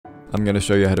I'm going to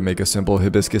show you how to make a simple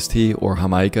hibiscus tea or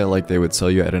Jamaica like they would sell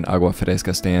you at an agua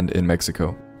fresca stand in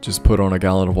Mexico. Just put on a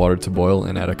gallon of water to boil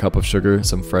and add a cup of sugar,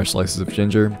 some fresh slices of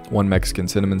ginger, 1 Mexican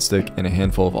cinnamon stick, and a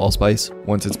handful of allspice.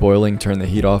 Once it's boiling, turn the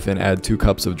heat off and add 2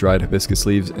 cups of dried hibiscus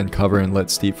leaves and cover and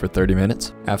let steep for 30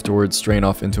 minutes. Afterwards, strain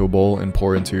off into a bowl and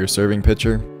pour into your serving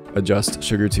pitcher. Adjust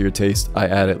sugar to your taste. I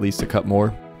add at least a cup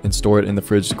more and store it in the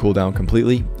fridge to cool down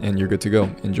completely, and you're good to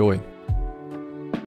go. Enjoy.